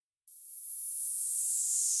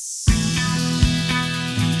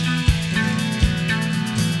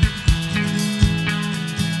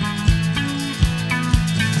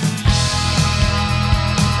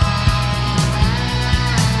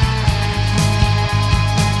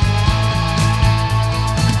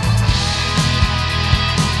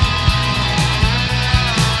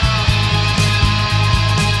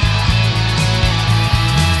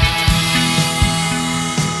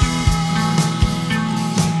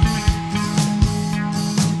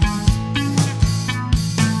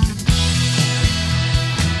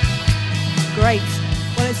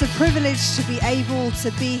privilege to be able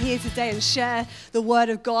to be here today and share the Word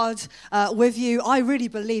of God with you. I really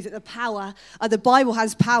believe that the Bible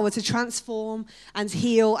has power to transform and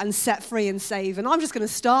heal and set free and save. And I'm just going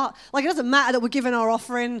to start. Like, it doesn't matter that we're giving our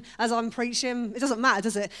offering as I'm preaching. It doesn't matter,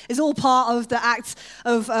 does it? It's all part of the act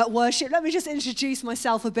of worship. Let me just introduce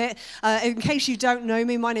myself a bit. In case you don't know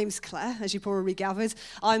me, my name's Claire, as you probably gathered.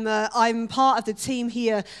 I'm part of the team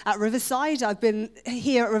here at Riverside. I've been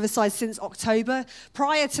here at Riverside since October.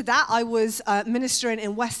 Prior to that, I was ministering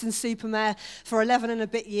in Weston-super-Mare for 11 and a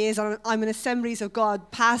bit years. I'm an Assemblies of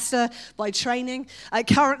God pastor by training.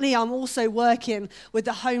 Currently, I'm also working with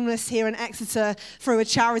the homeless here in Exeter through a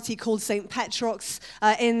charity called St. Petrox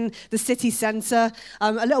in the city centre.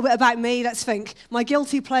 A little bit about me, let's think. My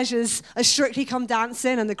guilty pleasures are Strictly Come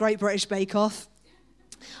Dancing and the Great British Bake Off.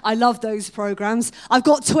 I love those programs. I've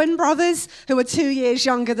got twin brothers who are 2 years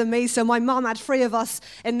younger than me, so my mum had 3 of us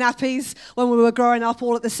in nappies when we were growing up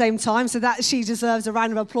all at the same time, so that she deserves a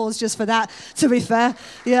round of applause just for that, to be fair.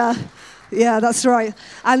 Yeah, that's right.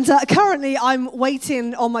 And currently, I'm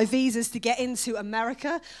waiting on my visas to get into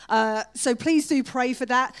America. So please do pray for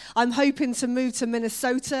that. I'm hoping to move to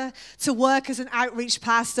Minnesota to work as an outreach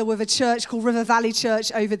pastor with a church called River Valley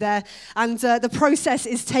Church over there. And the process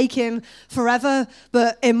is taking forever,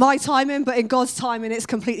 but in my timing, but in God's timing, it's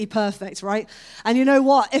completely perfect, right? And you know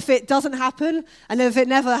what? If it doesn't happen, and if it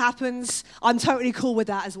never happens, I'm totally cool with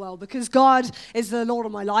that as well, because God is the Lord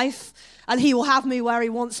of my life. And he will have me where he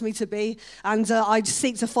wants me to be. And I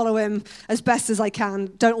seek to follow him as best as I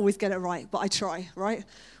can. Don't always get it right, but I try, right?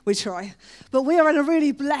 We try. But we are in a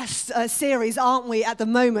really blessed series, aren't we, at the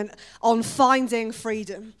moment, on finding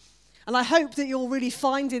freedom. And I hope that you're really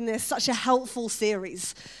finding this such a helpful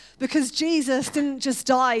series. Because Jesus didn't just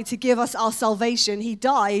die to give us our salvation. He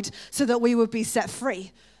died so that we would be set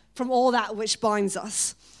free from all that which binds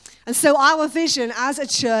us. And so our vision as a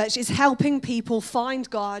church is helping people find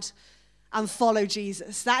God and follow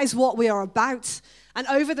Jesus. That is what we are about. And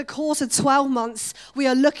over the course of 12 months, we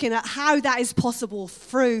are looking at how that is possible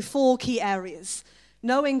through 4 key areas.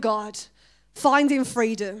 Knowing God, finding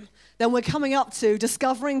freedom, then we're coming up to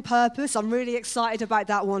discovering purpose. I'm really excited about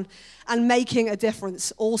that one. And making a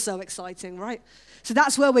difference. Also exciting, right? So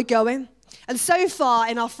that's where we're going. And so far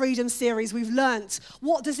in our freedom series, we've learnt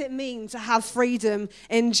what does it mean to have freedom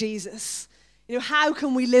in Jesus. You know, how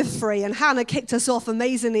can we live free? And Hannah kicked us off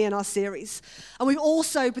amazingly in our series. And we've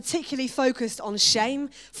also particularly focused on shame,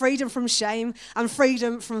 freedom from shame, and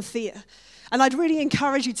freedom from fear. And I'd really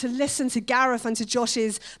encourage you to listen to Gareth and to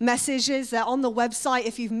Josh's messages. They're on the website.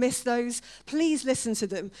 If you've missed those, please listen to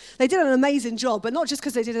them. They did an amazing job, but not just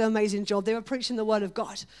because they did an amazing job. They were preaching the Word of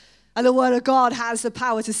God. And the Word of God has the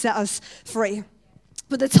power to set us free.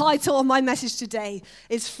 But the title of my message today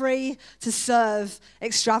is Free to Serve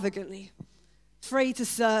Extravagantly. Free to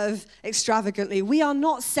serve extravagantly. We are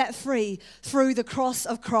not set free through the cross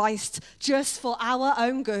of Christ just for our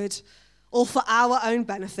own good or for our own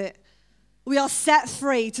benefit. We are set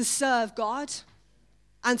free to serve God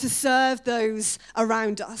and to serve those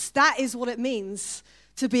around us. That is what it means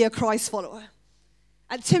to be a Christ follower.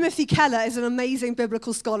 And Timothy Keller is an amazing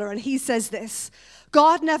biblical scholar, and he says this: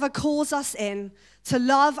 God never calls us in to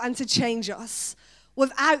love and to change us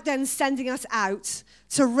without then sending us out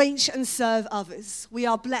to reach and serve others. We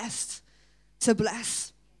are blessed to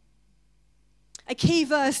bless. A key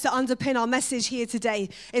verse to underpin our message here today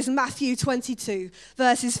is Matthew 22,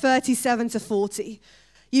 verses 37 to 40.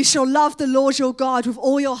 You shall love the Lord your God with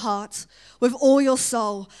all your heart, with all your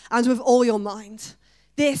soul, and with all your mind.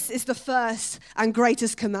 This is the first and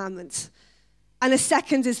greatest commandment. And a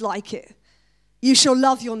second is like it. You shall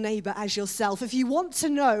love your neighbor as yourself. If you want to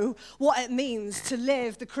know what it means to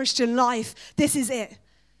live the Christian life, this is it.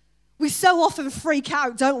 We so often freak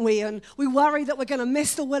out, don't we? And we worry that we're going to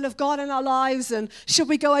miss the will of God in our lives. And should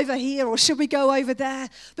we go over here or should we go over there?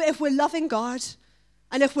 But if we're loving God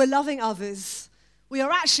and if we're loving others, we are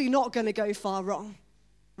actually not going to go far wrong,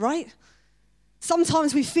 right?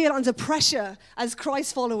 Sometimes we feel under pressure as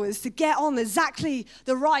Christ followers to get on exactly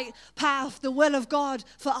the right path, the will of God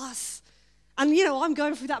for us. And, you know, I'm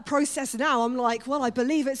going through that process now. I'm like, well, I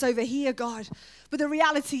believe it's over here, God. But the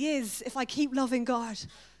reality is, if I keep loving God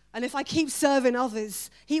and if I keep serving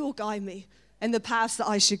others, he will guide me in the paths that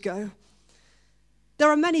I should go. There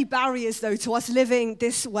are many barriers, though, to us living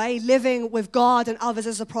this way, living with God and others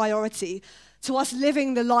as a priority, to us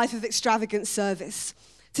living the life of extravagant service.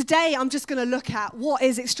 Today, I'm just going to look at what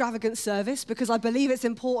is extravagant service, because I believe it's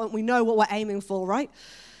important we know what we're aiming for, right?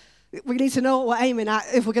 We need to know what we're aiming at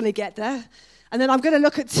if we're going to get there. And then I'm going to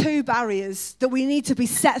look at 2 barriers that we need to be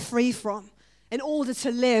set free from in order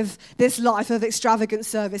to live this life of extravagant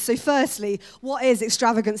service. So firstly, what is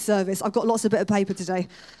extravagant service? I've got lots of bit of paper today.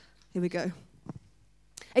 Here we go.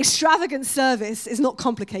 Extravagant service is not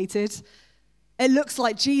complicated. It looks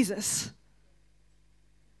like Jesus,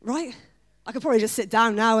 right? I could probably just sit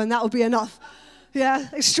down now and that would be enough. Yeah,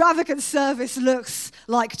 extravagant service looks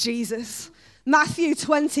like Jesus. Matthew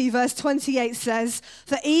 20 verse 28 says,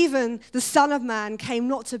 "For even the Son of Man came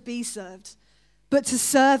not to be served, but to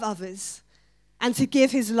serve others and to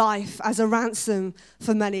give his life as a ransom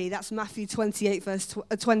for many." That's Matthew 28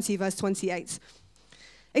 20 verse 28.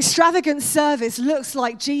 Extravagant service looks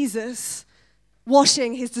like Jesus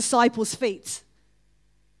washing his disciples' feet.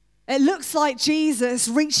 It looks like Jesus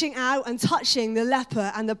reaching out and touching the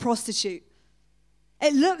leper and the prostitute.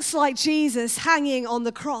 It looks like Jesus hanging on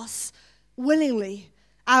the cross willingly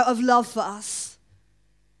out of love for us.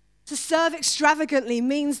 To serve extravagantly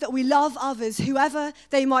means that we love others, whoever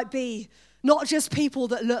they might be, not just people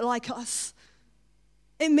that look like us.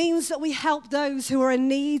 It means that we help those who are in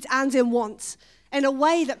need and in want in a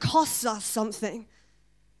way that costs us something.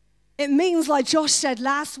 It means, like Josh said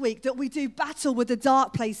last week, that we do battle with the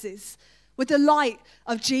dark places, with the light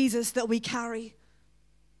of Jesus that we carry.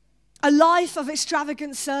 A life of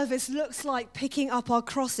extravagant service looks like picking up our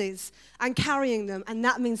crosses and carrying them, and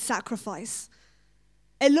that means sacrifice.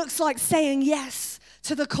 It looks like saying yes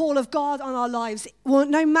to the call of God on our lives,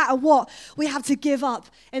 no matter what we have to give up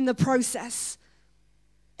in the process.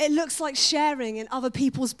 It looks like sharing in other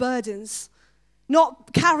people's burdens,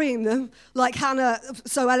 not carrying them like Hannah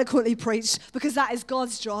so eloquently preached, because that is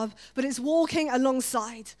God's job, but it's walking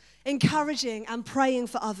alongside, encouraging and praying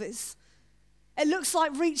for others. It looks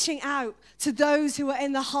like reaching out to those who are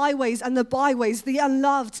in the highways and the byways, the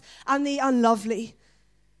unloved and the unlovely.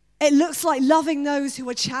 It looks like loving those who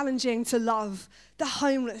are challenging to love, the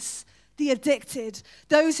homeless, the addicted,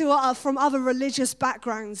 those who are from other religious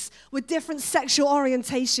backgrounds, with different sexual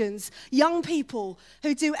orientations, young people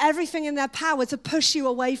who do everything in their power to push you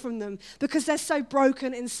away from them because they're so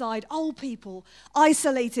broken inside, old people,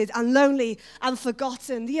 isolated and lonely and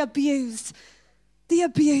forgotten, the abused,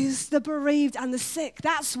 the bereaved and the sick.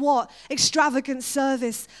 That's what extravagant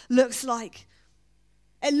service looks like.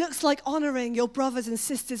 It looks like honoring your brothers and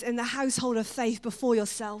sisters in the household of faith before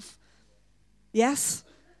yourself. Yes?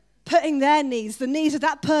 Putting their needs, the needs of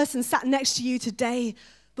that person sat next to you today,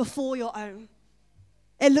 before your own.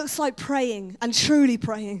 It looks like praying and truly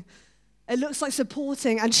praying. It looks like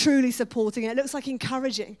supporting and truly supporting. It looks like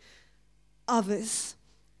encouraging others.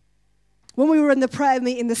 When we were in the prayer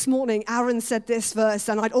meeting this morning, Aaron said this verse,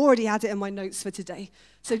 and I'd already had it in my notes for today.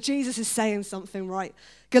 So Jesus is saying something right.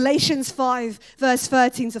 Galatians 5, verse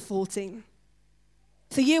 13 to 14.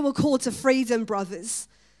 "For you were called to freedom, brothers.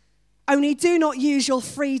 Only do not use your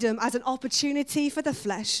freedom as an opportunity for the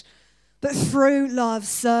flesh, but through love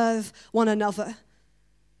serve one another.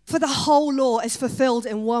 For the whole law is fulfilled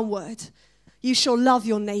in one word: you shall love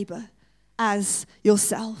your neighbor as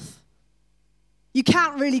yourself." You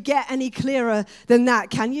can't really get any clearer than that,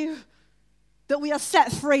 can you? That we are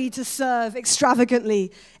set free to serve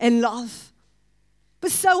extravagantly in love.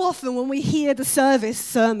 But so often when we hear the service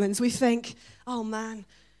sermons, we think, oh man,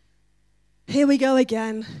 here we go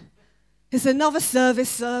again. It's another service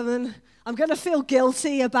sermon. I'm going to feel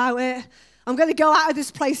guilty about it. I'm going to go out of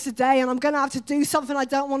this place today and I'm going to have to do something I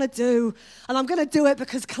don't want to do. And I'm going to do it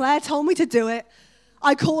because Claire told me to do it.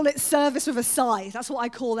 I call it service with a sigh. That's what I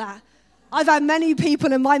call that. I've had many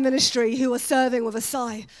people in my ministry who are serving with a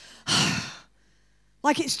sigh.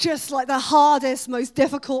 Like it's just like the hardest, most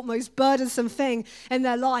difficult, most burdensome thing in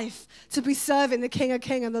their life to be serving the King of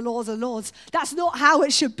Kings and the Lord of Lords. That's not how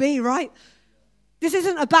it should be, right? This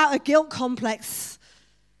isn't about a guilt complex.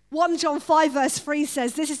 1 John 5 verse 3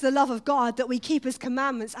 says, "This is the love of God, that we keep his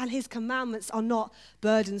commandments, and his commandments are not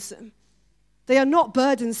burdensome." They are not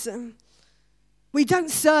burdensome. We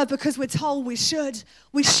don't serve because we're told we should.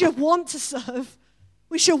 We should want to serve.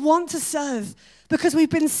 We should want to serve because we've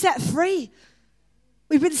been set free.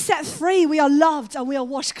 We've been set free. We are loved and we are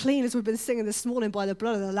washed clean, as we've been singing this morning, by the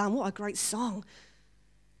blood of the Lamb. What a great song.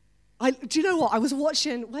 Do you know what? I was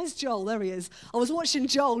watching, where's Joel? There he is. I was watching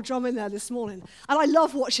Joel drumming there this morning. And I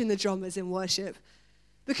love watching the drummers in worship.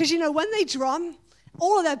 Because, you know, when they drum,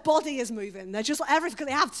 all of their body is moving. They're just like everything.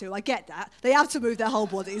 They have to. I get that. They have to move their whole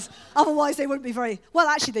bodies. Otherwise, they wouldn't be very, well,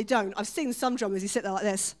 actually, they don't. I've seen some drummers who sit there like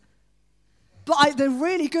this. But the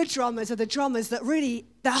really good drummers are the drummers that really,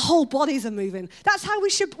 their whole bodies are moving. That's how we're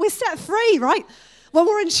set free, right? When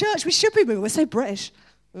we're in church, we should be moving. We're so British.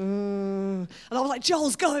 And I was like,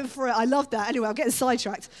 Joel's going for it. I love that. Anyway, I'm getting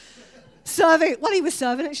sidetracked. Serving, well, he was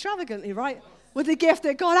serving extravagantly, right? with the gift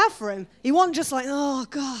that God had for him. He wasn't just like, oh,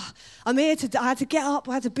 God, I'm here today. I had to get up.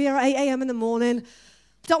 I had to be here at 8 a.m. in the morning.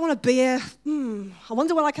 I don't want to be here. I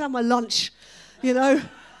wonder when I can have my lunch, you know.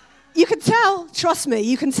 You can tell, trust me,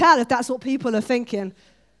 you can tell if that's what people are thinking.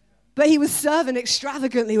 But he was serving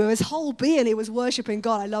extravagantly with his whole being. He was worshiping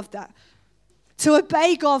God. I love that. To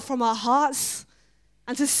obey God from our hearts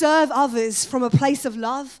and to serve others from a place of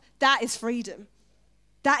love, that is freedom.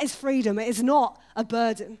 That is freedom. It is not a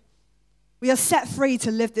burden. We are set free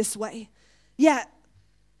to live this way. Yet,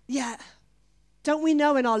 don't we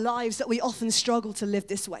know in our lives that we often struggle to live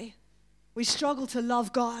this way? We struggle to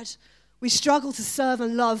love God. We struggle to serve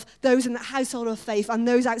and love those in the household of faith and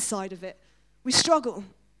those outside of it. We struggle.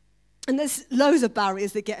 And there's loads of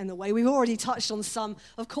barriers that get in the way. We've already touched on some,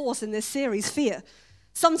 of course, in this series. Fear.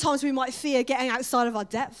 Sometimes we might fear getting outside of our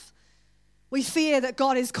depth. We fear that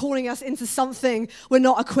God is calling us into something we're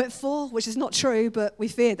not equipped for, which is not true, but we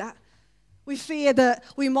fear that. We fear that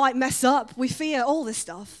we might mess up. We fear all this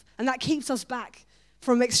stuff. And that keeps us back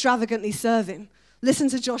from extravagantly serving. Listen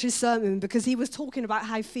to Josh's sermon because he was talking about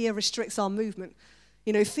how fear restricts our movement.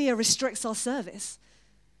 You know, fear restricts our service.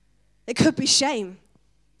 It could be shame.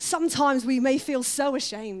 Sometimes we may feel so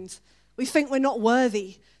ashamed. We think we're not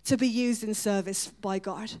worthy to be used in service by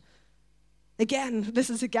God. Again,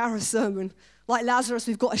 listen to Gareth's sermon. Like Lazarus,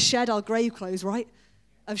 we've got to shed our grave clothes, right?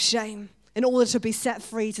 Of shame in order to be set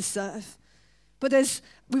free to serve. But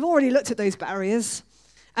we've already looked at those barriers.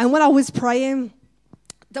 And when I was praying,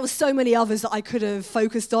 there were so many others that I could have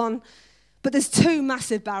focused on. But there's two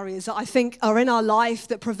massive barriers that I think are in our life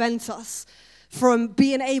that prevent us from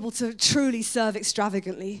being able to truly serve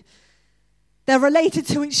extravagantly. They're related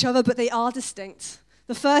to each other, but they are distinct.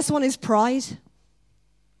 The first one is pride,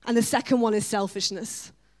 and the second one is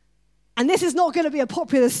selfishness. And this is not going to be a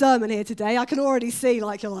popular sermon here today. I can already see, you're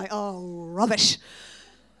like, oh, rubbish.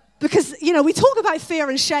 Because, you know, we talk about fear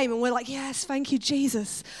and shame, and we're like, yes, thank you,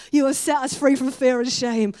 Jesus. You have set us free from fear and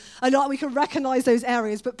shame. And we can recognize those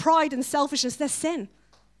areas. But pride and selfishness, they're sin.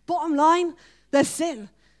 Bottom line, they're sin.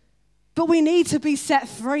 But we need to be set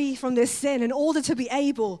free from this sin in order to be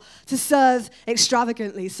able to serve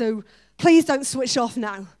extravagantly. So please don't switch off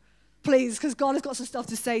now. Please, because God has got some stuff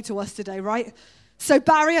to say to us today, right? So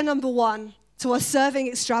barrier number one to us serving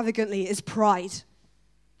extravagantly is pride.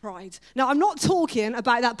 Pride. Now, I'm not talking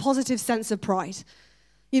about that positive sense of pride.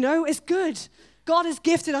 You know, it's good. God has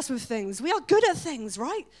gifted us with things. We are good at things,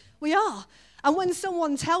 right? We are. And when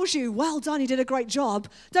someone tells you, well done, you did a great job,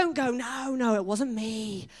 don't go, no, it wasn't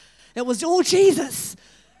me. It was all Jesus.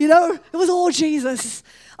 You know, it was all Jesus.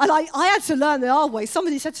 And I had to learn the hard way.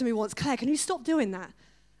 Somebody said to me once, Claire, can you stop doing that?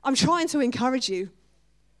 I'm trying to encourage you.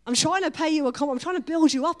 I'm trying to pay you a compliment. I'm trying to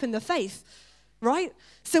build you up in the faith, right?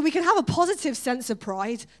 So we can have a positive sense of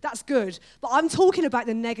pride. That's good. But I'm talking about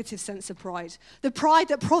the negative sense of pride. The pride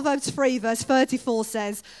that Proverbs 3 verse 34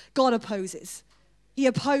 says God opposes. He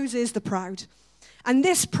opposes the proud. And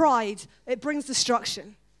this pride, it brings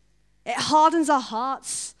destruction. It hardens our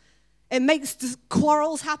hearts. It makes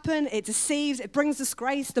quarrels happen. It deceives. It brings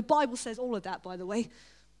disgrace. The Bible says all of that, by the way.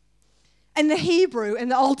 In the Hebrew, in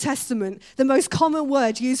the Old Testament, the most common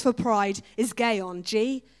word used for pride is gaon,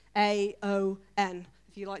 G-A-O-N,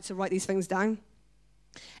 if you like to write these things down.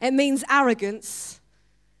 It means arrogance,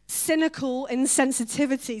 cynical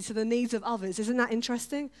insensitivity to the needs of others. Isn't that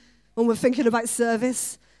interesting? When we're thinking about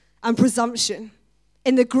service and presumption.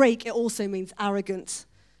 In the Greek, it also means arrogant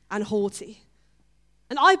and haughty.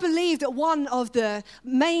 And I believe that one of the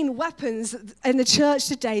main weapons in the church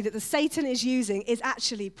today that the Satan is using is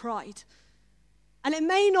actually pride. And it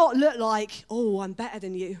may not look like, oh, I'm better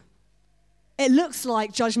than you. It looks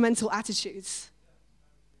like judgmental attitudes.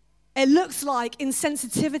 It looks like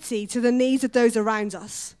insensitivity to the needs of those around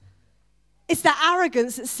us. It's that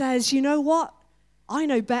arrogance that says, you know what? I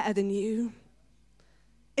know better than you.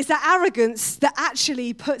 It's that arrogance that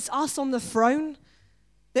actually puts us on the throne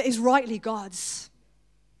that is rightly God's.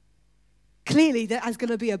 Clearly, there is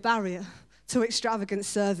going to be a barrier to extravagant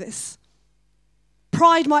service.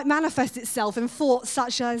 Pride might manifest itself in thoughts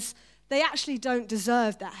such as, they actually don't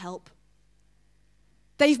deserve that help.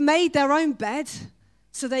 They've made their own bed,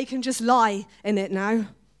 so they can just lie in it now.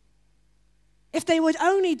 If they would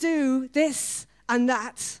only do this and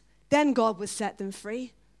that, then God would set them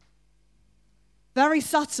free. Very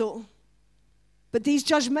subtle. But these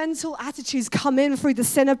judgmental attitudes come in through the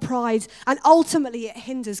sin of pride, and ultimately it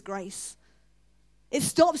hinders grace. It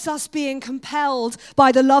stops us being compelled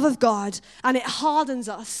by the love of God, and it hardens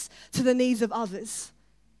us to the needs of others.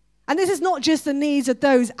 And this is not just the needs of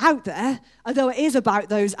those out there, although it is about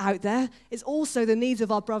those out there. It's also the needs of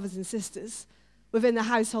our brothers and sisters within the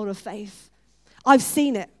household of faith. I've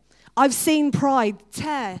seen it. I've seen pride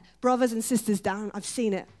tear brothers and sisters down. I've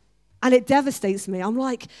seen it. And it devastates me. I'm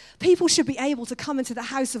like, people should be able to come into the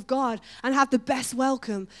house of God and have the best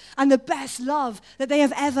welcome and the best love that they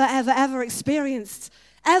have ever experienced.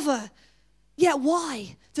 Ever. Yet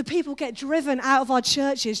why do people get driven out of our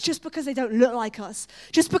churches just because they don't look like us?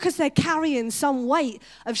 Just because they're carrying some weight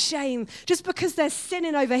of shame? Just because they're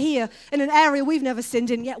sinning over here in an area we've never sinned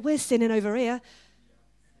in, yet we're sinning over here?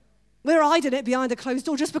 We're hiding it behind a closed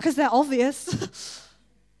door just because they're obvious.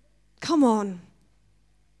 Come on.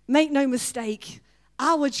 Make no mistake,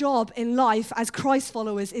 our job in life as Christ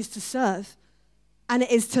followers is to serve, and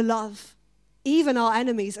it is to love, even our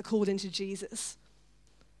enemies according to Jesus.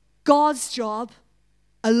 God's job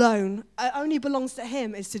alone, it only belongs to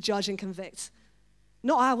him, is to judge and convict.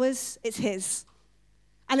 Not ours, it's his.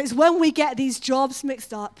 And it's when we get these jobs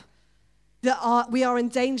mixed up that we are in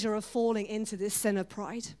danger of falling into this sin of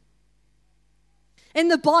pride. In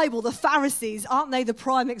the Bible, the Pharisees, aren't they the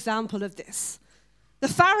prime example of this? The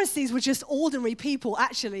Pharisees were just ordinary people,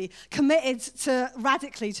 actually, committed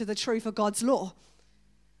radically to the truth of God's law.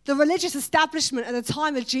 The religious establishment at the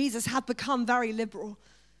time of Jesus had become very liberal.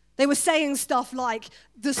 They were saying stuff like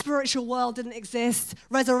the spiritual world didn't exist,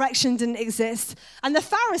 resurrection didn't exist. And the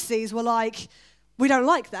Pharisees were like, we don't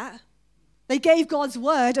like that. They gave God's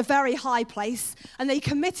word a very high place, and they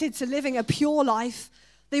committed to living a pure life.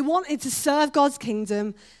 They wanted to serve God's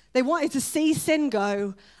kingdom. They wanted to see sin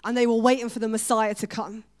go, and they were waiting for the Messiah to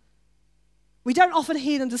come. We don't often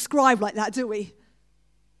hear them described like that, do we?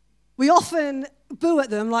 We often boo at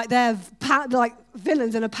them like they're like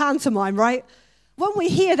villains in a pantomime, right? When we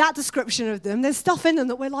hear that description of them, there's stuff in them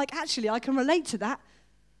that we're like, actually, I can relate to that.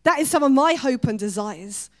 That is some of my hope and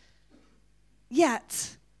desires.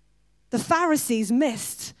 Yet, the Pharisees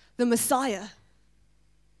missed the Messiah,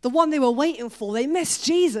 the one they were waiting for. They missed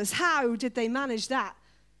Jesus. How did they manage that?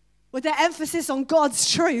 With their emphasis on God's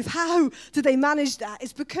truth, how did they manage that?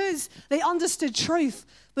 It's because they understood truth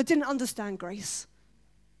but didn't understand grace.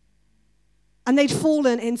 And they'd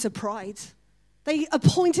fallen into pride. They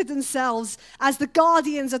appointed themselves as the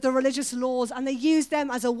guardians of the religious laws, and they used them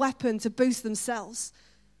as a weapon to boost themselves.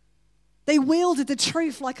 They wielded the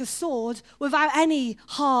truth like a sword without any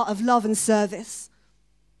heart of love and service.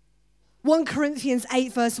 1 Corinthians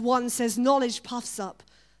 8 verse 1 says, knowledge puffs up,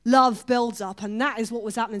 love builds up, and that is what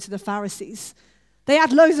was happening to the Pharisees. They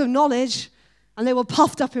had loads of knowledge, and they were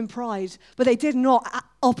puffed up in pride, but they did not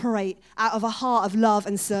operate out of a heart of love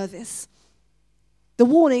and service. The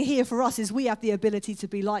warning here for us is we have the ability to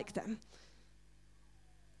be like them.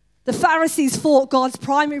 The Pharisees thought God's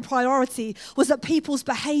primary priority was that people's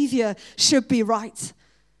behavior should be right.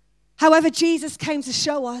 However, Jesus came to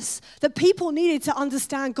show us that people needed to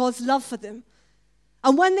understand God's love for them.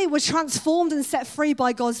 And when they were transformed and set free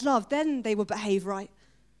by God's love, then they would behave right.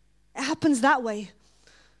 It happens that way.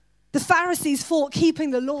 The Pharisees thought keeping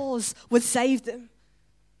the laws would save them,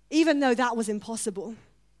 even though that was impossible.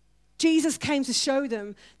 Jesus came to show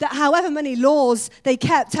them that however many laws they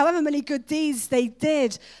kept, however many good deeds they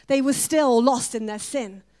did, they were still lost in their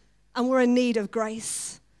sin and were in need of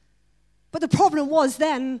grace. But the problem was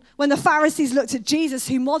then, when the Pharisees looked at Jesus,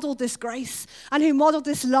 who modeled this grace and who modeled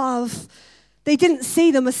this love, they didn't see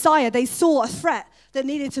the Messiah. They saw a threat that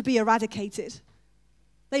needed to be eradicated.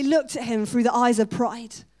 They looked at him through the eyes of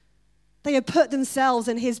pride. They had put themselves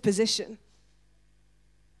in his position.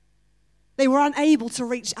 They were unable to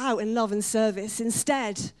reach out in love and service.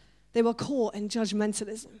 Instead, they were caught in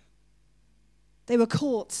judgmentalism. They were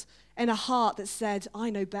caught in a heart that said, I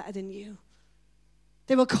know better than you.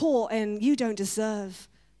 They were caught in, you don't deserve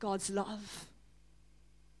God's love.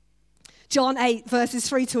 John 8, verses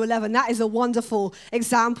 3 to 11, that is a wonderful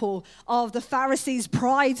example of the Pharisees'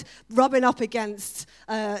 pride rubbing up against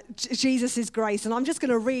Jesus' grace. And I'm just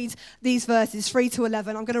going to read these verses, 3 to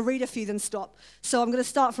 11. I'm going to read a few, then stop. So I'm going to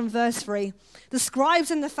start from verse 3. The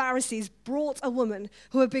scribes and the Pharisees brought a woman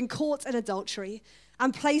who had been caught in adultery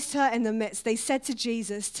and placed her in the midst. They said to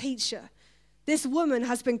Jesus, Teacher, this woman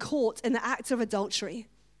has been caught in the act of adultery.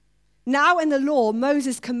 Now in the law,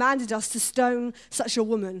 Moses commanded us to stone such a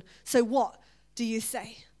woman. So what do you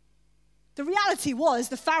say? The reality was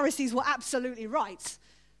the Pharisees were absolutely right.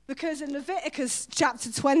 Because in Leviticus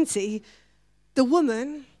chapter 20, the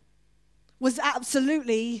woman was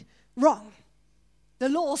absolutely wrong. The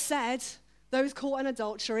law said those caught in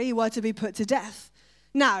adultery were to be put to death.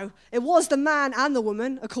 Now, it was the man and the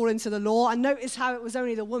woman, according to the law. And notice how it was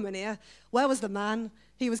only the woman here. Where was the man?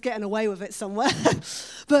 He was getting away with it somewhere.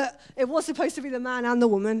 But it was supposed to be the man and the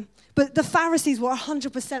woman. But the Pharisees were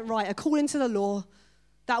 100% right. According to the law,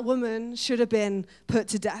 that woman should have been put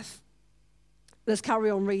to death. Let's carry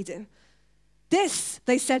on reading. This,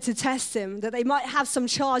 they said, to test him, that they might have some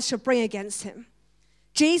charge to bring against him.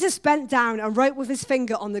 Jesus bent down and wrote with his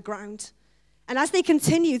finger on the ground. And as they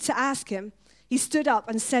continued to ask him, he stood up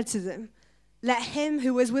and said to them, "Let him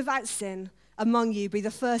who is without sin among you be the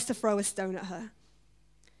first to throw a stone at her."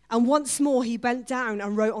 And once more he bent down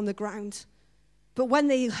and wrote on the ground. But when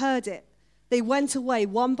they heard it, they went away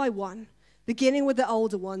one by one, beginning with the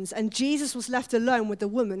older ones, and Jesus was left alone with the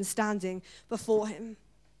woman standing before him.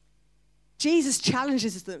 Jesus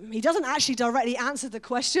challenges them. He doesn't actually directly answer the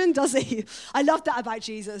question, does he? I love that about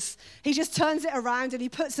Jesus. He just turns it around and he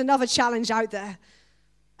puts another challenge out there.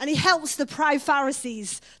 And he helps the proud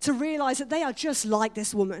Pharisees to realize that they are just like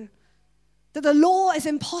this woman, that the law is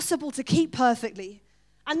impossible to keep perfectly,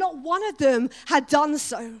 and not one of them had done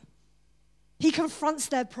so. He confronts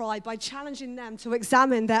their pride by challenging them to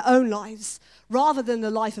examine their own lives rather than the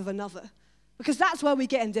life of another, because that's where we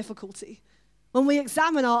get in difficulty. When we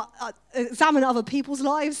examine other people's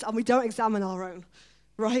lives and we don't examine our own,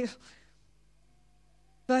 right?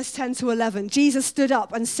 Verse 10 to 11, Jesus stood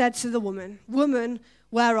up and said to the woman, "Woman,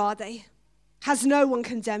 where are they? Has no one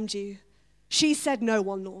condemned you?" She said, "No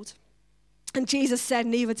one, Lord." And Jesus said,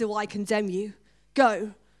 "Neither do I condemn you.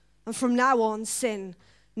 Go, and from now on, sin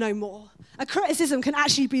no more." A criticism can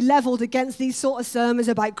actually be leveled against these sort of sermons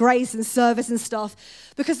about grace and service and stuff,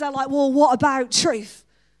 because they're like, well, what about truth?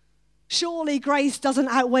 Surely grace doesn't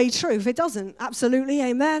outweigh truth. It doesn't. Absolutely.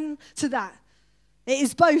 Amen to that. It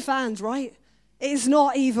is both and, right? It is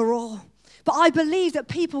not either or. But I believe that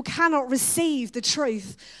people cannot receive the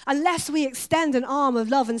truth unless we extend an arm of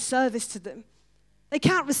love and service to them. They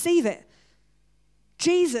can't receive it.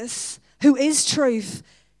 Jesus, who is truth,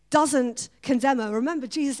 doesn't condemn her. Remember,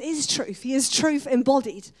 Jesus is truth. He is truth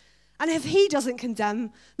embodied. And if he doesn't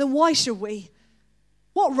condemn, then why should we?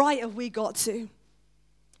 What right have we got to?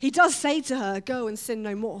 He does say to her, "Go and sin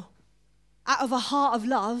no more." Out of a heart of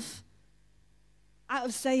love, out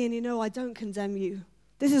of saying, I don't condemn you.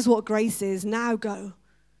 This is what grace is. Now go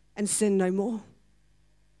and sin no more.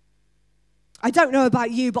 I don't know about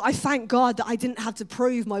you, but I thank God that I didn't have to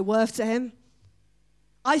prove my worth to him.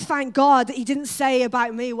 I thank God that he didn't say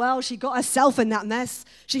about me, well, she got herself in that mess.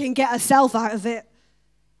 She can get herself out of it.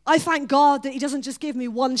 I thank God that he doesn't just give me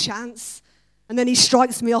one chance and then he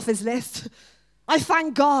strikes me off his list. I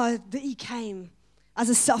thank God that he came as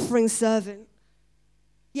a suffering servant.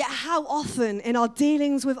 Yet how often in our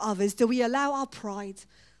dealings with others do we allow our pride,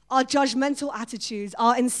 our judgmental attitudes,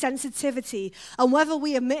 our insensitivity, and whether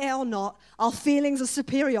we admit it or not, our feelings of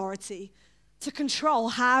superiority to control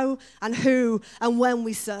how and who and when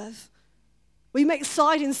we serve? We make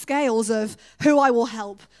sliding scales of who I will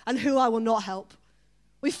help and who I will not help.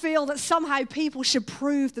 We feel that somehow people should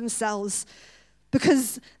prove themselves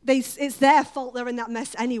because it's their fault they're in that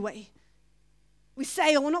mess anyway. We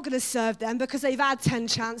say, we're not going to serve them because they've had 10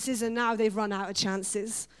 chances and now they've run out of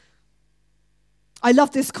chances. I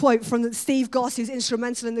love this quote from Steve Goss, who's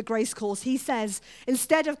instrumental in the Grace Course. He says,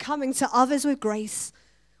 instead of coming to others with grace,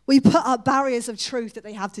 we put up barriers of truth that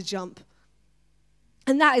they have to jump.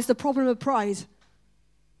 And that is the problem of pride.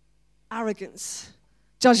 Arrogance,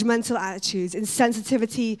 judgmental attitudes,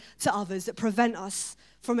 insensitivity to others that prevent us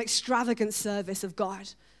from extravagant service of God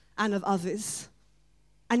and of others.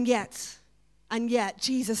 And yet,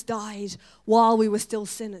 Jesus died while we were still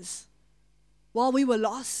sinners, while we were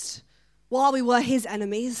lost, while we were his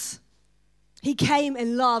enemies. He came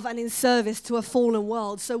in love and in service to a fallen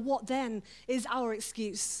world. So what then is our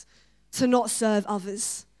excuse to not serve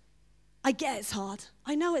others? I get it's hard.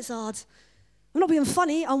 I know it's hard. I'm not being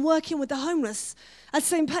funny. I'm working with the homeless at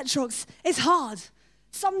St. Petrock's. It's hard.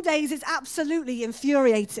 Some days it's absolutely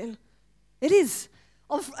infuriating. It is.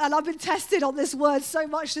 And I've been tested on this word so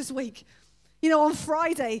much this week. On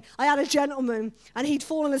Friday, I had a gentleman, and he'd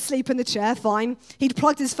fallen asleep in the chair, fine. He'd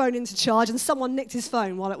plugged his phone into charge, and someone nicked his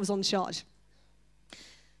phone while it was on charge.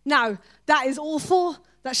 Now, that is awful.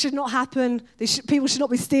 That should not happen. People should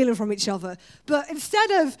not be stealing from each other. But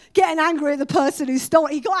instead of getting angry at the person who stole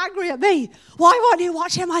it, he got angry at me. Why weren't you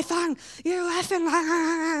watching my phone? You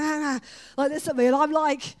effing like this at me. And I'm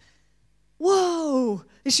like, whoa,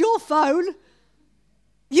 it's your phone.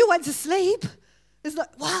 You went to sleep. It's like,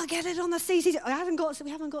 well, get it on the CCTV. We haven't got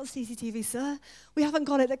CCTV, sir. We haven't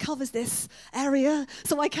got it that covers this area,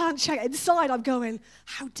 so I can't check it. Inside, I'm going,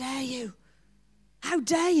 how dare you? How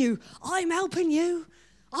dare you? I'm helping you.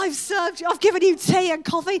 I've served you. I've given you tea and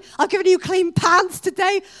coffee. I've given you clean pants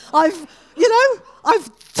today. I've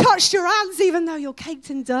touched your hands even though you're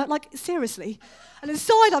caked in dirt. Like, seriously. And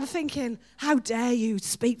inside, I'm thinking, how dare you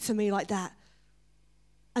speak to me like that?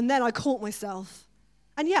 And then I caught myself.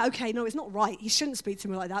 And yeah, okay, no, it's not right. You shouldn't speak to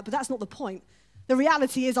me like that, but that's not the point. The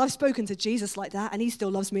reality is I've spoken to Jesus like that, and he still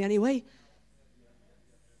loves me anyway.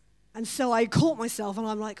 And so I caught myself, and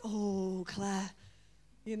I'm like, oh, Claire,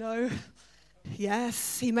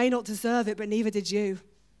 yes, he may not deserve it, but neither did you.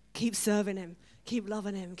 Keep serving him. Keep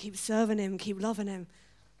loving him. Keep serving him. Keep loving him.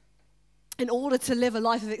 In order to live a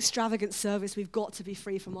life of extravagant service, we've got to be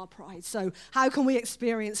free from our pride. So how can we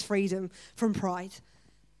experience freedom from pride?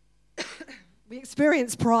 We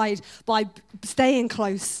experience pride by staying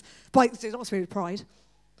close. Not experience pride.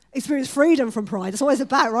 Experience freedom from pride. That's what it's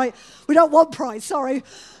about, right? We don't want pride. Sorry.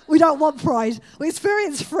 We don't want pride. We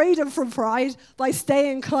experience freedom from pride by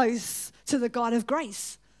staying close to the God of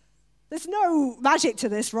grace. There's no magic to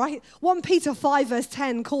this, right? 1 Peter 5 verse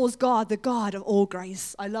 10 calls God the God of all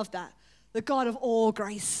grace. I love that. The God of all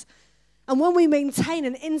grace. And when we maintain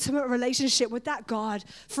an intimate relationship with that God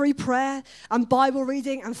through prayer and Bible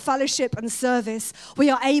reading and fellowship and service, we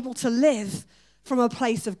are able to live from a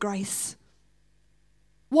place of grace.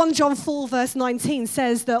 1 John 4 verse 19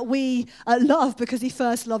 says that we love because he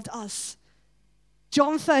first loved us.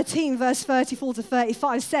 John 13 verse 34 to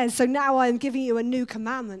 35 says, so now I am giving you a new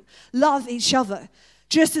commandment. Love each other.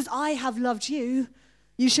 Just as I have loved you,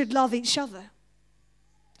 you should love each other.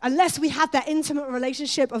 Unless we have that intimate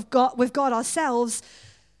relationship with God ourselves,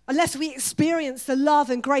 unless we experience the love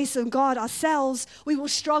and grace of God ourselves, we will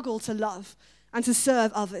struggle to love and to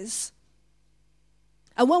serve others.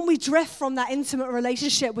 And when we drift from that intimate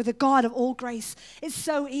relationship with the God of all grace, it's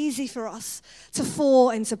so easy for us to fall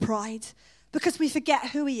into pride because we forget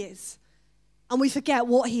who he is and we forget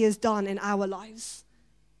what he has done in our lives.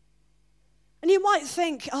 And you might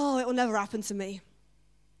think, oh, it will never happen to me.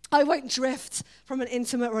 I won't drift from an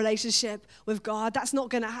intimate relationship with God. That's not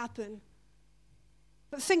going to happen.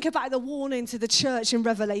 But think about the warning to the church in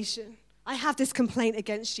Revelation. I have this complaint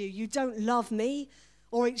against you. You don't love me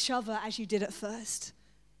or each other as you did at first.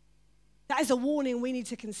 That is a warning we need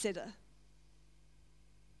to consider.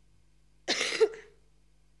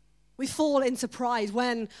 We fall into pride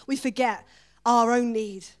when we forget our own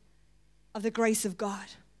need of the grace of God.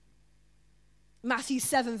 Matthew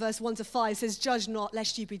 7 verse 1 to 5 says, judge not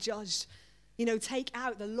lest you be judged. Take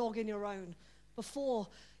out the log in your own before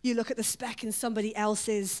you look at the speck in somebody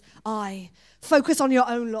else's eye. Focus on your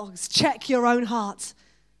own logs. Check your own heart.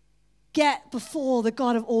 Get before the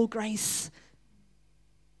God of all grace.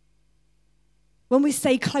 When we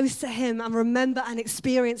stay close to him and remember and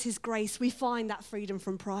experience his grace, we find that freedom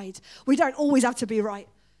from pride. We don't always have to be right.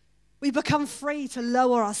 We become free to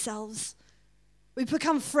lower ourselves. We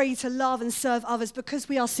become free to love and serve others because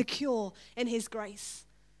we are secure in his grace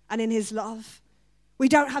and in his love. We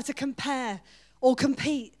don't have to compare or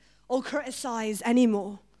compete or criticize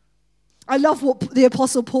anymore. I love what the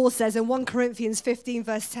Apostle Paul says in 1 Corinthians 15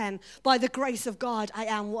 verse 10. By the grace of God, I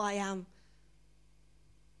am what I am.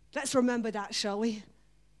 Let's remember that, shall we?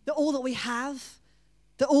 That all that we have,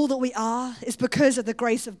 that all that we are is because of the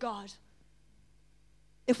grace of God.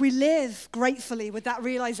 If we live gratefully with that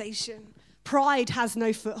realization, pride has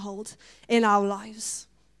no foothold in our lives.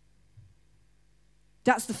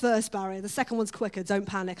 That's the first barrier. The second one's quicker. Don't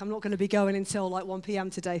panic. I'm not going to be going until 1 p.m.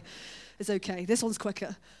 today. It's okay. This one's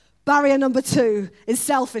quicker. Barrier number 2 is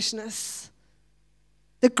selfishness.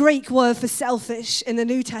 The Greek word for selfish in the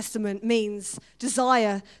New Testament means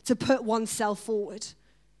desire to put oneself forward.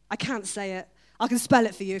 I can't say it. I can spell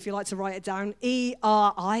it for you if you like to write it down.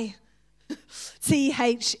 E-R-I-T-H-E-I-A.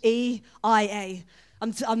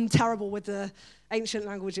 I'm terrible with the ancient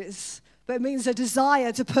languages, but it means a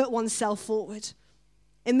desire to put oneself forward.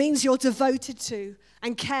 It means you're devoted to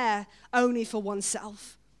and care only for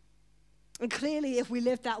oneself. And clearly, if we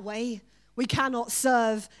live that way, we cannot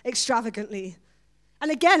serve extravagantly. And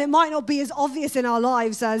again, it might not be as obvious in our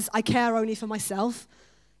lives as I care only for myself.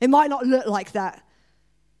 It might not look like that.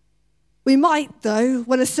 We might, though,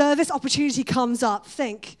 when a service opportunity comes up,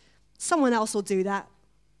 think, someone else will do that.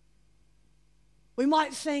 We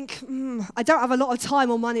might think, I don't have a lot of time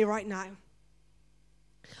or money right now.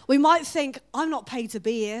 We might think, I'm not paid to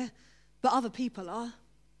be here, but other people are.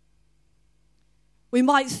 We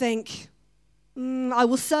might think, I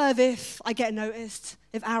will serve if I get noticed,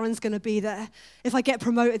 if Aaron's going to be there, if I get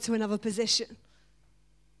promoted to another position.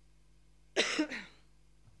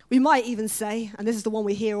 We might even say, and this is the one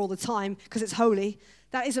we hear all the time because it's holy,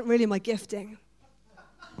 that isn't really my gifting.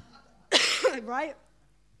 Right?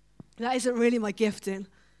 That isn't really my gifting.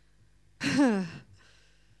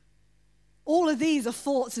 All of these are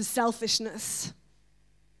thoughts of selfishness.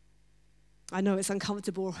 I know it's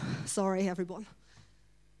uncomfortable. Sorry, everyone.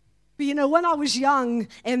 But when I was young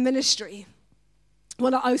in ministry,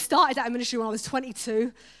 when I started out in ministry when I was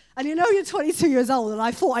 22, And you know you're 22 years old, and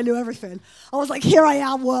I thought I knew everything. I was like, here I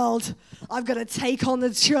am, world. I'm going to take on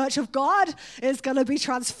the church of God. It's going to be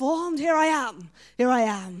transformed. Here I am. Here I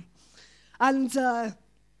am. And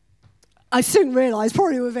I soon realized,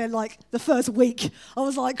 probably within like the first week, I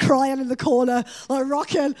was like crying in the corner, like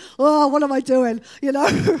rocking. Oh, what am I doing? You know?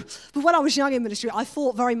 But when I was young in ministry, I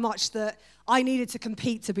thought very much that I needed to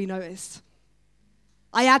compete to be noticed.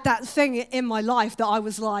 I had that thing in my life that I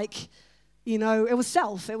was like, you know, it was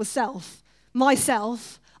self.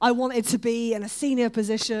 Myself, I wanted to be in a senior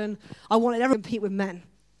position. I wanted everyone to compete with men.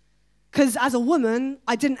 Because as a woman,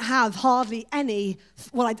 I didn't have hardly any,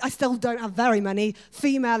 well, I still don't have very many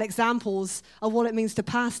female examples of what it means to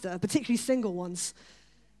pastor, particularly single ones.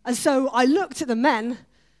 And so I looked at the men,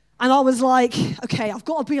 and I was like, okay, I've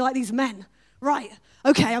got to be like these men. Right,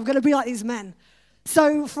 okay, I'm going to be like these men.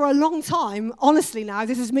 So for a long time, honestly now,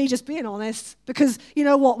 this is me just being honest, because you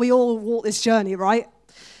know what, we all walk this journey, right?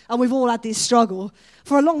 And we've all had this struggle.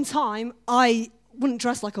 For a long time, I wouldn't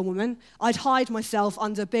dress like a woman. I'd hide myself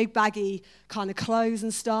under big baggy kind of clothes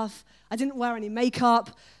and stuff. I didn't wear any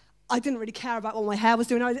makeup. I didn't really care about what my hair was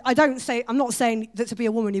doing. I'm not saying that to be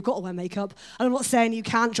a woman you've got to wear makeup. And I'm not saying you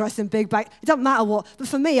can't dress in big bag. It doesn't matter what. But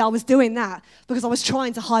for me, I was doing that because I was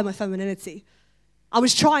trying to hide my femininity. I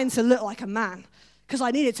was trying to look like a man because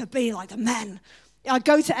I needed to be like the men. I'd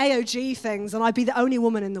go to AOG things and I'd be the only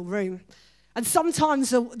woman in the room. And sometimes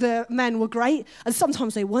the men were great, and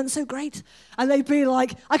sometimes they weren't so great. And they'd be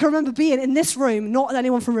like, I can remember being in this room, not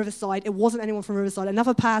anyone from Riverside. It wasn't anyone from Riverside.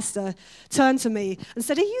 Another pastor turned to me and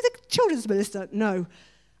said, are you the children's minister? No.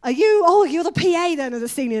 You're the PA then, as a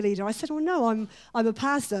senior leader. I said, well, no, I'm a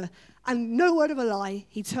pastor. And no word of a lie,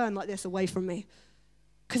 he turned like this away from me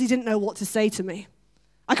because he didn't know what to say to me.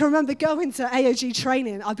 I can remember going to AOG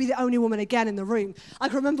training. I'd be the only woman again in the room. I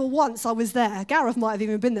can remember once I was there. Gareth might have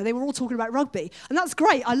even been there. They were all talking about rugby. And that's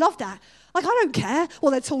great. I love that. Like, I don't care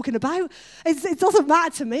what they're talking about. It doesn't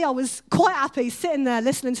matter to me. I was quite happy sitting there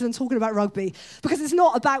listening to them talking about rugby because it's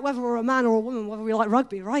not about whether we're a man or a woman, whether we like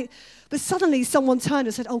rugby, right? But suddenly someone turned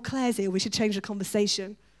and said, oh, Claire's here. We should change the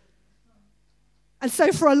conversation. And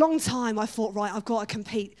so for a long time, I thought, right, I've got to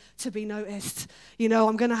compete to be noticed. You know,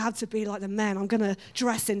 I'm going to have to be like the men. I'm going to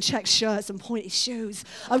dress in check shirts and pointy shoes.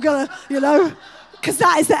 I'm going to, you know, because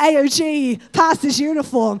that is the AOG pastor's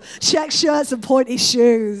uniform, check shirts and pointy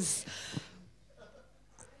shoes.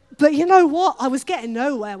 But you know what? I was getting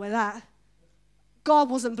nowhere with that.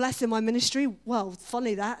 God wasn't blessing my ministry. Well,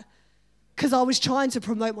 funny that, because I was trying to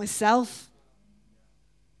promote myself.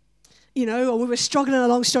 You know, we were struggling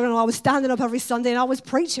along. I was standing up every Sunday and I was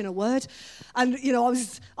preaching a word. And, you know,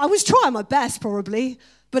 I was trying my best probably,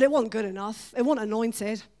 but it wasn't good enough. It wasn't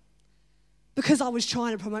anointed. Because I was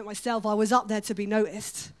trying to promote myself, I was up there to be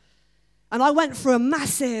noticed. And I went through a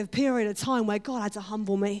massive period of time where God had to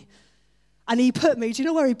humble me. And he put me, do you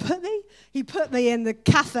know where he put me? He put me in the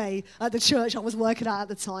cafe at the church I was working at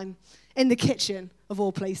the time, in the kitchen of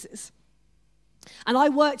all places. And I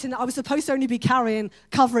was supposed to only be covering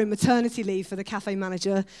maternity leave for the cafe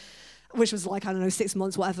manager, which was like, 6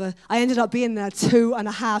 months, whatever. I ended up being there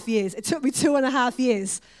 2.5 years. It took me 2.5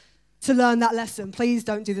 years to learn that lesson. Please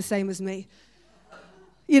don't do the same as me.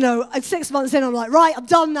 You know, at 6 months in, I'm like, right, I'm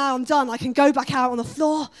done now, I'm done. I can go back out on the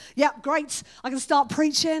floor. Yep, great. I can start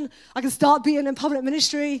preaching. I can start being in public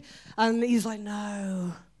ministry. And he's like,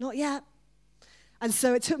 no, not yet. And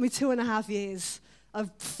so it took me 2.5 years of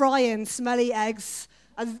frying smelly eggs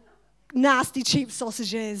and nasty cheap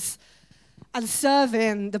sausages and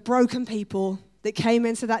serving the broken people that came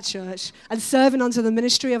into that church and serving under the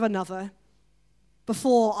ministry of another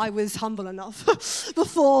before I was humble enough,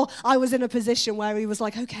 before I was in a position where he was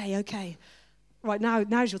like, okay, right,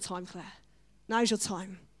 now's your time, Claire. Now's your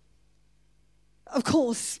time. Of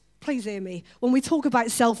course, please hear me. When we talk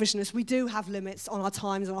about selfishness, we do have limits on our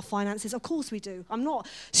times and our finances. Of course we do. I'm not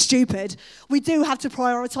stupid. We do have to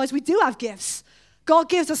prioritize. We do have gifts. God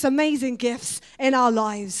gives us amazing gifts in our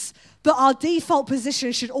lives. But our default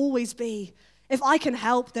position should always be, if I can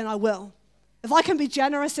help, then I will. If I can be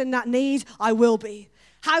generous in that need, I will be.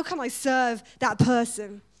 How can I serve that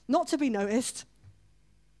person? Not to be noticed,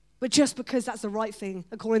 but just because that's the right thing,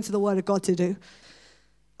 according to the word of God, to do.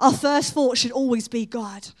 Our first thought should always be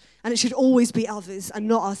God, and it should always be others and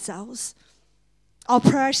not ourselves. Our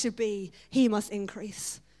prayer should be, he must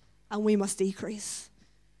increase, and we must decrease.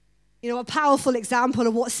 You know, a powerful example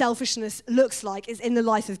of what selfishness looks like is in the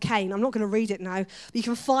life of Cain. I'm not going to read it now, but you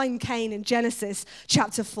can find Cain in Genesis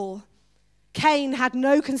chapter 4. Cain had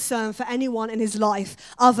no concern for anyone in his life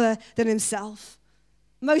other than himself.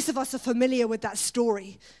 Most of us are familiar with that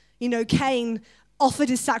story. You know, Cain offered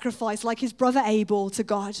his sacrifice like his brother Abel to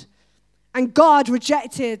God. And God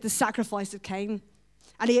rejected the sacrifice of Cain,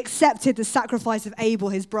 and he accepted the sacrifice of Abel,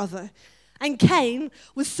 his brother. And Cain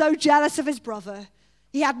was so jealous of his brother,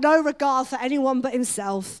 he had no regard for anyone but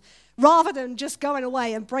himself. Rather than just going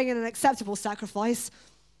away and bringing an acceptable sacrifice,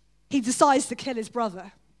 he decides to kill his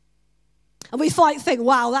brother. And we think,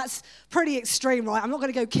 wow, that's pretty extreme, right? I'm not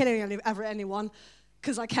going to go killing anyone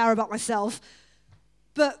because I care about myself.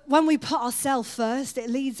 But when we put ourselves first, it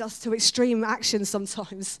leads us to extreme action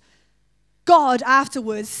sometimes. God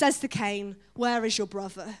afterwards says to Cain, where is your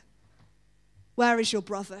brother? Where is your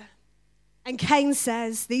brother? And Cain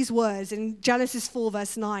says these words in Genesis 4,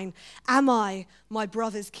 verse 9, am I my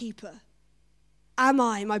brother's keeper? Am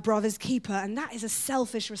I my brother's keeper? And that is a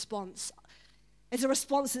selfish response. It's a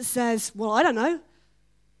response that says, well, I don't know.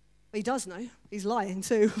 He does know. He's lying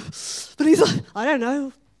too. But he's like, I don't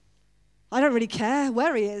know. I don't really care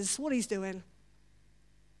where he is, what he's doing.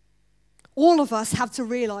 All of us have to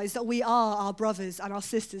realize that we are our brothers and our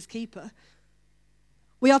sisters' keeper.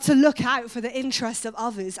 We are to look out for the interests of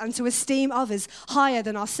others and to esteem others higher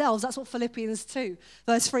than ourselves. That's what Philippians 2,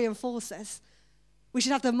 verse 3 and 4 says. We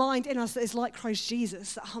should have the mind in us that is like Christ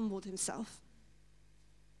Jesus, that humbled himself.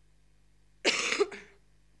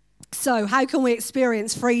 So, how can we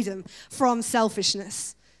experience freedom from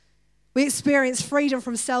selfishness? We experience freedom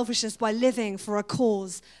from selfishness by living for a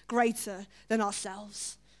cause greater than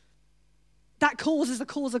ourselves. That cause is the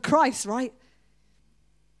cause of Christ, right?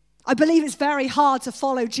 I believe it's very hard to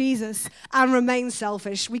follow Jesus and remain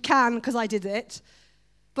selfish. We can, because I did it,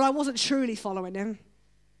 but I wasn't truly following him.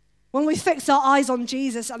 When we fix our eyes on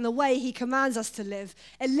Jesus and the way he commands us to live,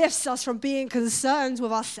 it lifts us from being concerned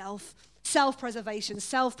with ourselves, self-preservation,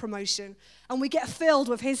 self-promotion, and we get filled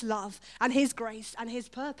with his love and his grace and his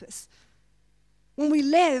purpose. When we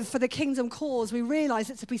live for the kingdom cause, we realize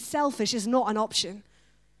that to be selfish is not an option.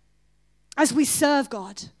 As we serve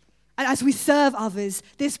God and as we serve others,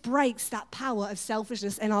 this breaks that power of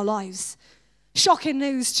selfishness in our lives. Shocking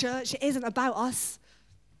news, church, it isn't about us.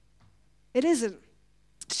 It isn't.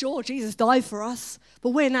 Sure, Jesus died for us,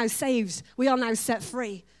 but we're now saved. We are now set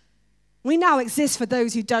free. We now exist for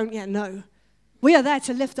those who don't yet know. We are there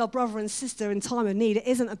to lift our brother and sister in time of need. It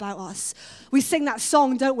isn't about us. We sing that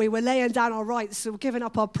song, don't we? We're laying down our rights, we're giving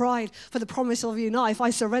up our pride for the promise of you now. If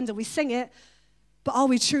I surrender, we sing it, but are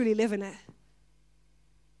we truly living it?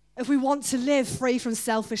 If we want to live free from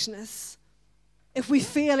selfishness, if we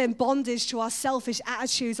feel in bondage to our selfish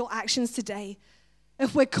attitudes or actions today,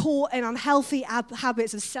 if we're caught in unhealthy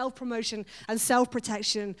habits of self-promotion and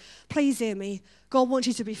self-protection, please hear me. God wants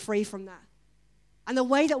you to be free from that. And the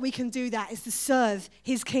way that we can do that is to serve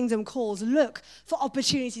his kingdom cause. Look for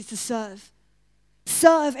opportunities to serve.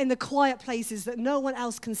 Serve in the quiet places that no one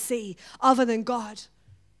else can see other than God.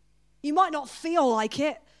 You might not feel like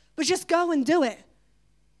it, but just go and do it.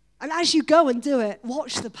 And as you go and do it,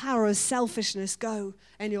 watch the power of selfishness go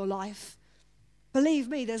in your life. Believe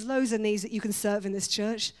me, there's loads of needs that you can serve in this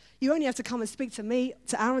church. You only have to come and speak to me,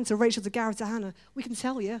 to Aaron, to Rachel, to Gareth, to Hannah. We can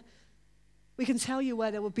tell you. We can tell you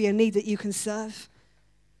where there would be a need that you can serve.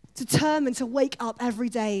 Determined to wake up every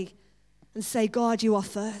day and say, God, you are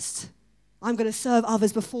first. I'm going to serve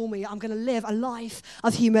others before me. I'm going to live a life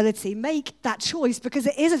of humility. Make that choice because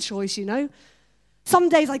it is a choice, you know. Some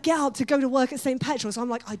days I get up to go to work at St. Petrel's. I'm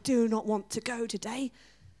like, I do not want to go today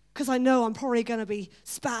because I know I'm probably going to be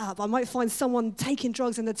spat up. I might find someone taking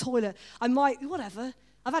drugs in the toilet. I might, whatever.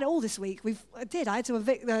 I've had it all this week. I had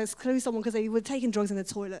to exclude someone because they were taking drugs in the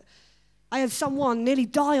toilet. I had someone nearly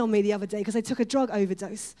die on me the other day because they took a drug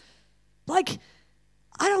overdose. Like,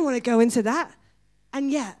 I don't want to go into that.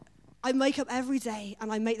 And yet, I wake up every day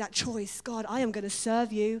and I make that choice. God, I am going to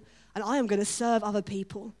serve you and I am going to serve other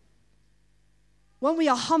people. When we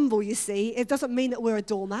are humble, you see, it doesn't mean that we're a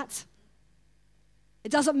doormat.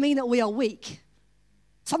 It doesn't mean that we are weak.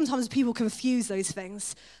 Sometimes people confuse those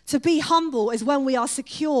things. To be humble is when we are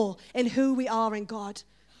secure in who we are in God,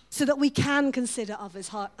 so that we can consider others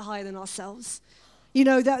higher than ourselves. You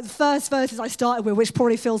know, the first verses I started with, which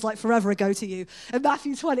probably feels like forever ago to you, in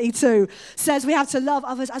Matthew 22, says we have to love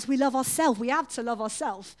others as we love ourselves. We have to love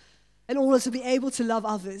ourselves in order to be able to love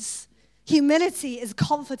others. Humility is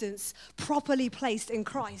confidence properly placed in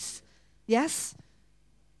Christ. Yes?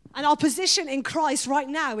 And our position in Christ right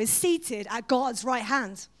now is seated at God's right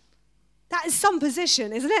hand. That is some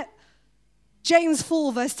position, isn't it? James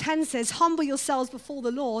 4 verse 10 says, humble yourselves before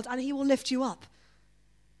the Lord and he will lift you up.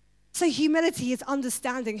 So humility is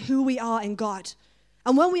understanding who we are in God.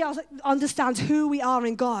 And when we understand who we are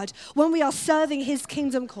in God, when we are serving his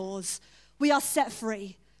kingdom cause, we are set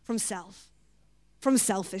free from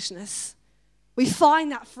selfishness. We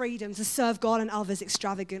find that freedom to serve God and others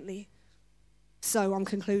extravagantly. So I'm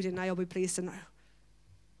concluding now, you'll be pleased to know.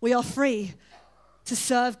 We are free to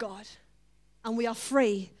serve God, and we are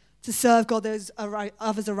free to serve God,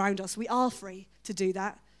 others around us. We are free to do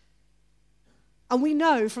that. And we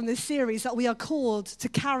know from this series that we are called to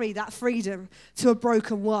carry that freedom to a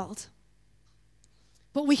broken world.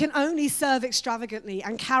 But we can only serve extravagantly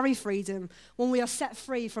and carry freedom when we are set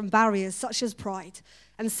free from barriers such as pride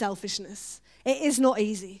and selfishness. It is not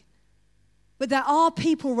easy. But there are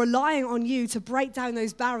people relying on you to break down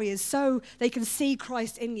those barriers so they can see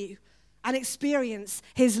Christ in you and experience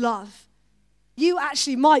his love. You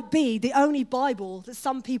actually might be the only Bible that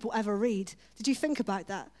some people ever read. Did you think about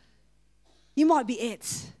that? You might be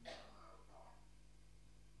it.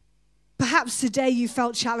 Perhaps today you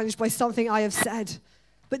felt challenged by something I have said,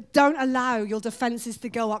 but don't allow your defenses to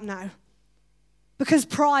go up now. Because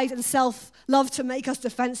pride and self love to make us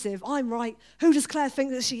defensive. I'm right. Who does Claire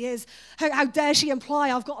think that she is? How dare she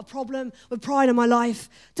imply I've got a problem with pride in my life?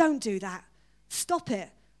 Don't do that. Stop it.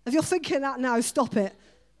 If you're thinking that now, stop it.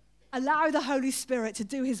 Allow the Holy Spirit to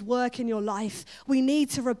do his work in your life. We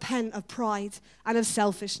need to repent of pride and of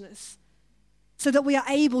selfishness so that we are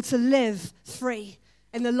able to live free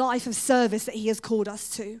in the life of service that he has called us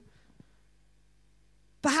to.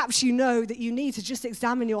 Perhaps you know that you need to just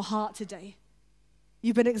examine your heart today.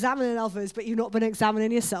 You've been examining others, but you've not been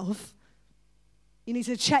examining yourself. You need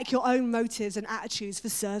to check your own motives and attitudes for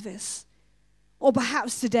service. Or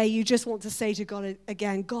perhaps today you just want to say to God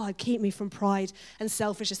again, God, keep me from pride and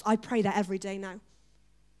selfishness. I pray that every day now.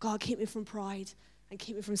 God, keep me from pride and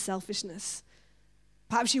keep me from selfishness.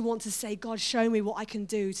 Perhaps you want to say, God, show me what I can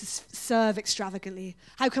do to serve extravagantly.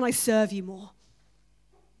 How can I serve you more?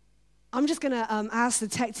 I'm just going to ask the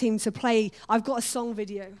tech team to play. I've got a song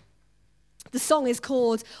video. The song is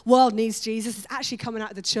called World Needs Jesus. It's actually coming out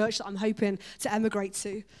of the church that I'm hoping to emigrate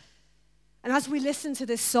to. And as we listen to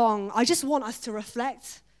this song, I just want us to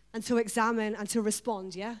reflect and to examine and to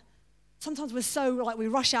respond, yeah? Sometimes we're so, like, we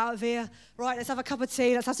rush out of here, right? Let's have a cup of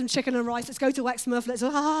tea, let's have some chicken and rice, let's go to Exmouth, let's,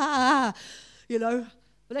 you know?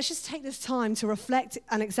 But let's just take this time to reflect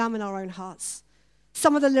and examine our own hearts.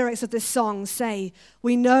 Some of the lyrics of this song say,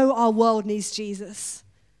 we know our world needs Jesus.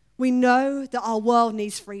 We know that our world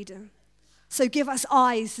needs freedom. So give us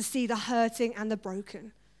eyes to see the hurting and the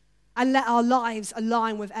broken. And let our lives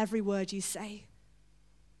align with every word you say.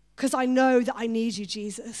 Because I know that I need you,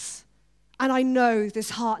 Jesus. And I know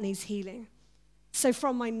this heart needs healing. So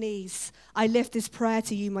from my knees, I lift this prayer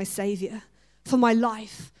to you, my Savior. For my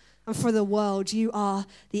life and for the world, you are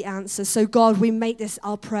the answer. So God, we make this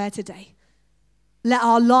our prayer today. Let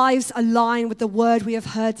our lives align with the word we have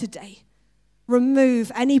heard today.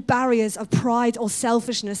 Remove any barriers of pride or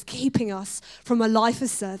selfishness keeping us from a life of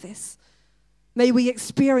service. May we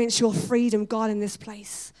experience your freedom, God, in this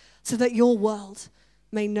place, so that your world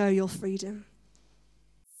may know your freedom.